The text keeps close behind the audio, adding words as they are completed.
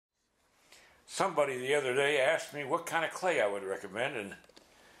Somebody the other day asked me what kind of clay I would recommend, and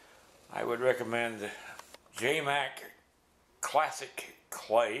I would recommend J-Mac Classic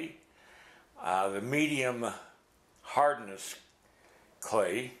Clay, the medium hardness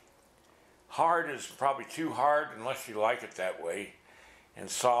clay. Hard is probably too hard unless you like it that way, and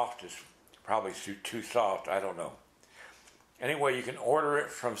soft is probably too soft, I don't know. Anyway, you can order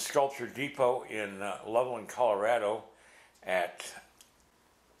it from Sculpture Depot in Loveland, Colorado at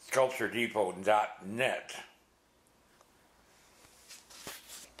sculpturedepot.net.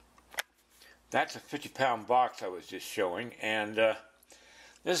 That's a 50-pound box I was just showing, and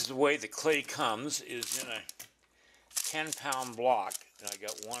this is the way the clay comes, is in a 10-pound block. And I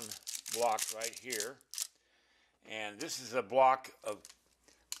got one block right here, and this is a block of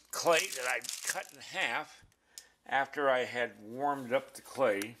clay that I cut in half after I had warmed up the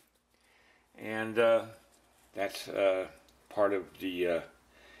clay, and that's part of the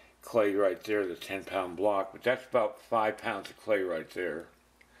clay right there, the 10-pound block, but that's about 5 pounds of clay right there.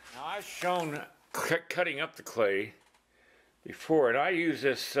 Now I've shown cutting up the clay before, and I use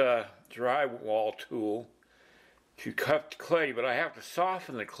this drywall tool to cut the clay, but I have to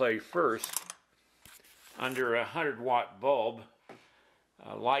soften the clay first under a 100-watt bulb,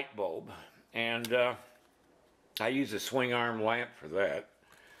 a light bulb, and I use a swing arm lamp for that.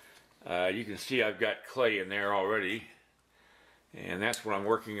 You can see I've got clay in there already, and that's what I'm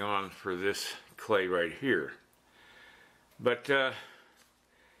working on for this clay right here. But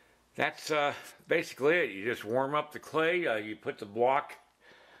that's basically it. You just warm up the clay, you put the block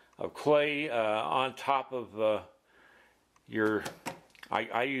of clay on top of your,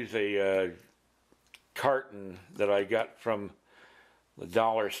 I use a carton that I got from the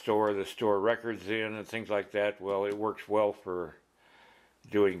dollar store, the store records in and things like that. Well, it works well for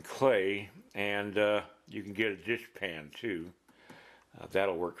doing clay, and you can get a dish pan too.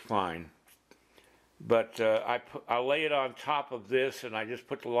 That'll work fine. But I lay it on top of this, and I just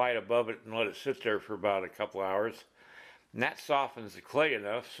put the light above it and let it sit there for about a couple hours. And that softens the clay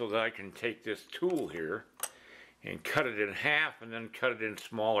enough so that I can take this tool here and cut it in half and then cut it in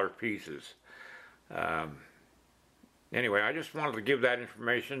smaller pieces. Anyway, I just wanted to give that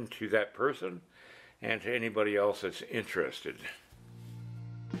information to that person and to anybody else that's interested.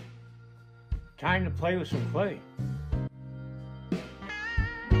 Time to play with some clay.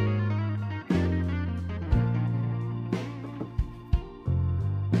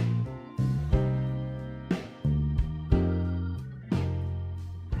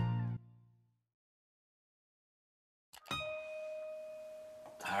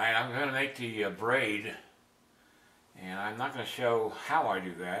 Alright, I'm going to make the braid, and I'm not going to show how I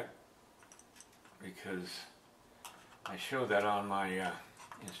do that because I show that on my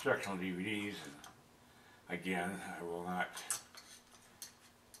instructional DVDs, and again, I will not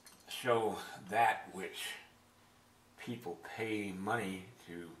show that which people pay money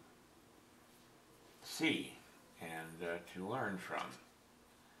to see and to learn from.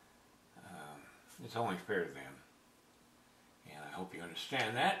 It's only fair to them. And I hope you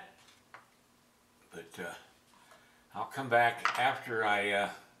understand that. But I'll come back after I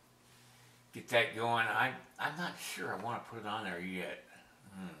get that going. I'm not sure I want to put it on there yet.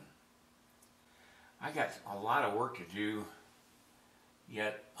 I got a lot of work to do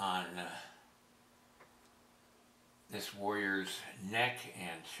yet on this warrior's neck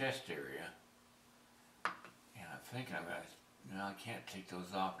and chest area. And I'm thinking I'm going to, no, I can't take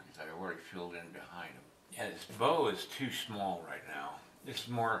those off because I already filled in behind them. Yeah, this bow is too small right now. This is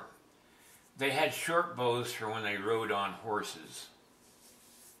more, they had short bows for when they rode on horses,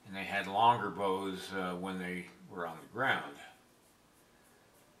 and they had longer bows when they were on the ground.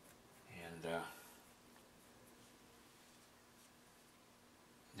 And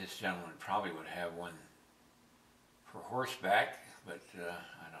this gentleman probably would have one for horseback, but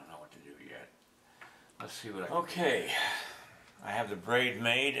I don't know what to do yet. Let's see what I can do. Okay. I have the braid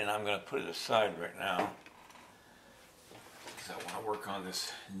made, and I'm going to put it aside right now because I want to work on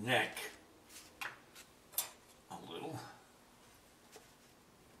this neck a little.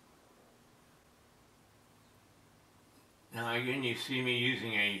 Now again, you see me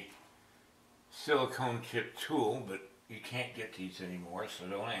using a silicone tip tool, but you can't get these anymore, so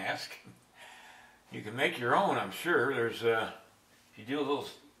don't ask. You can make your own, I'm sure. There's if you do a little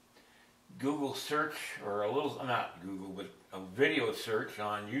Google search, or a little, not Google, but a video search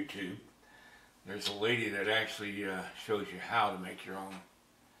on YouTube, there's a lady that actually shows you how to make your own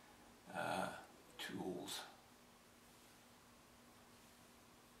tools.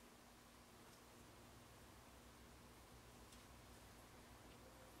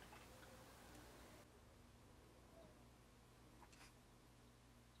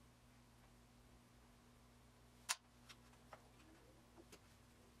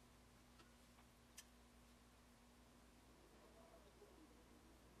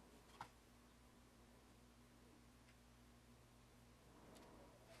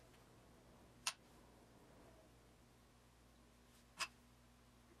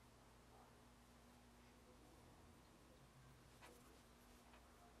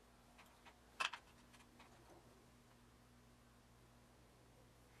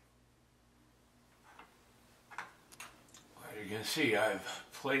 you can see, I've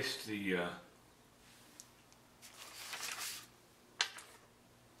placed the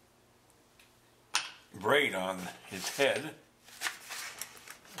braid on his head,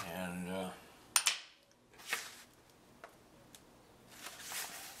 and now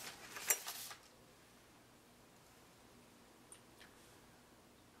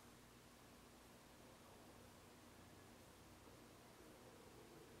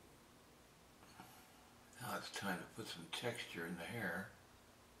it's time to put some texture in the hair.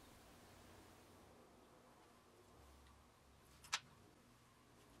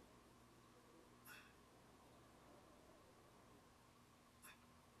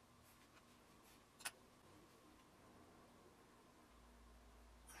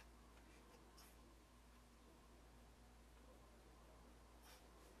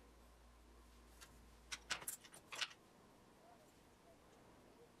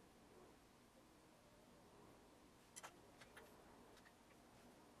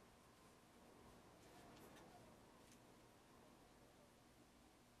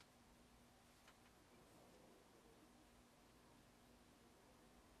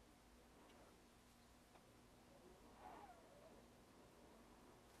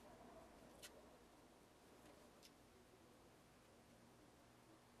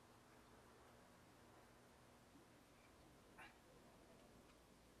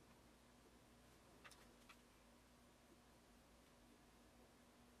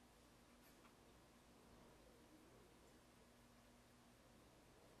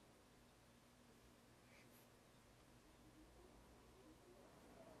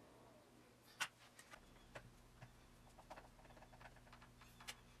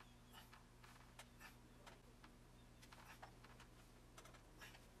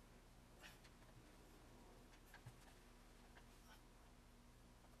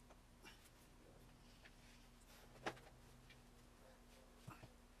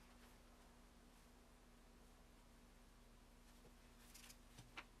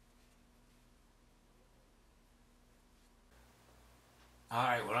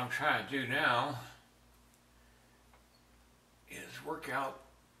 Alright, what I'm trying to do now is work out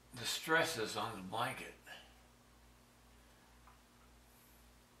the stresses on the blanket.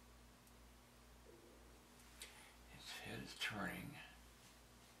 Its head is turning.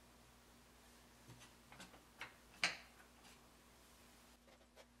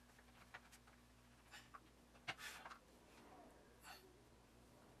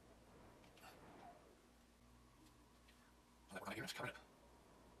 It's coming up.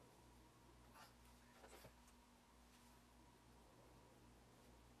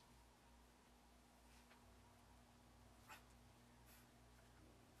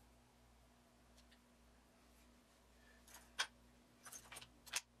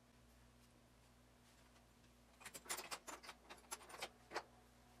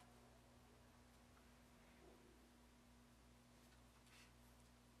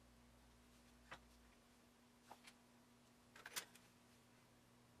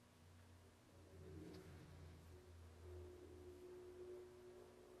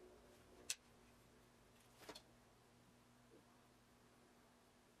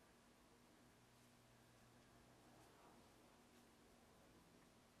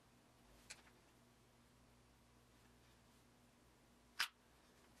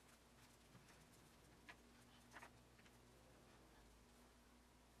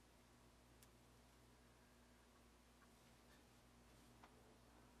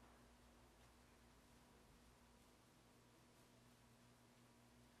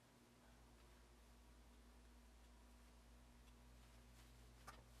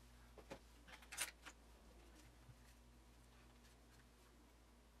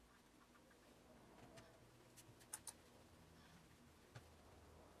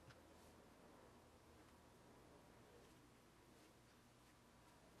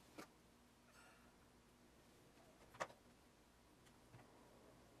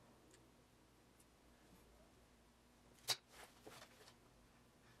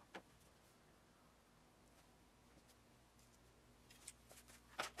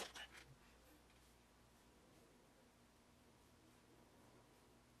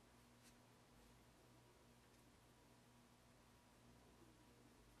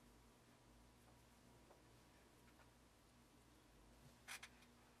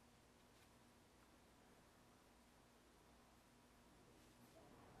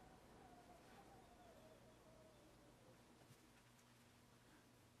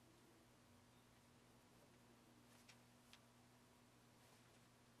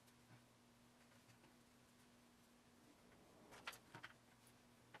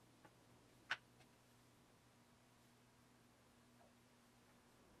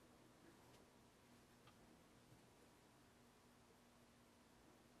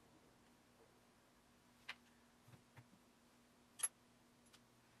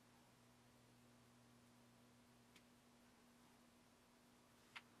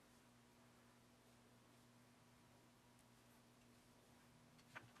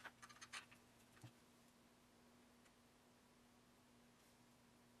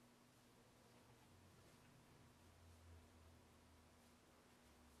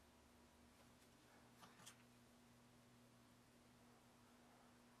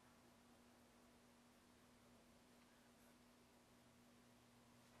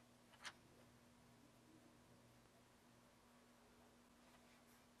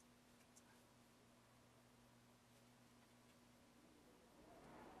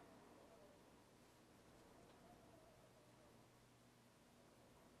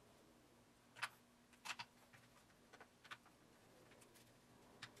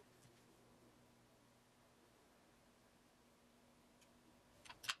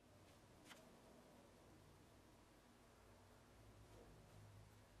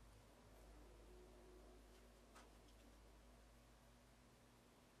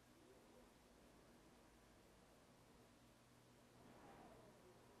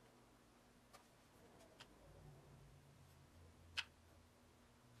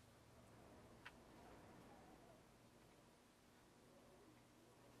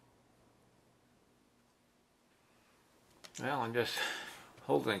 Well, I'm just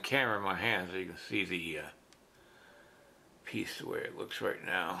holding the camera in my hand so you can see the piece the way it looks right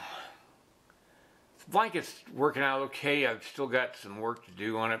now. The blanket's working out okay. I've still got some work to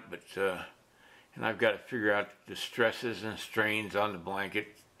do on it, but and I've got to figure out the stresses and strains on the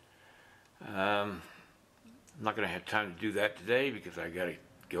blanket. I'm not going to have time to do that today because I got to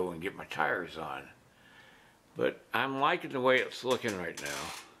go and get my tires on. But I'm liking the way it's looking right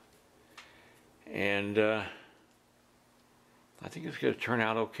now, and I think it's going to turn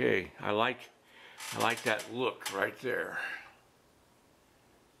out okay. I like that look right there.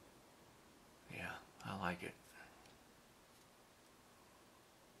 Yeah, I like it.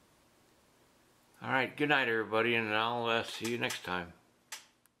 All right, good night, everybody, and I'll see you next time.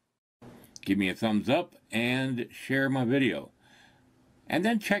 Give me a thumbs up and share my video. And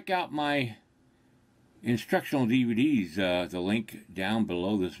then check out my instructional DVDs, the link down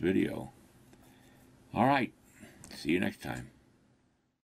below this video. All right, see you next time.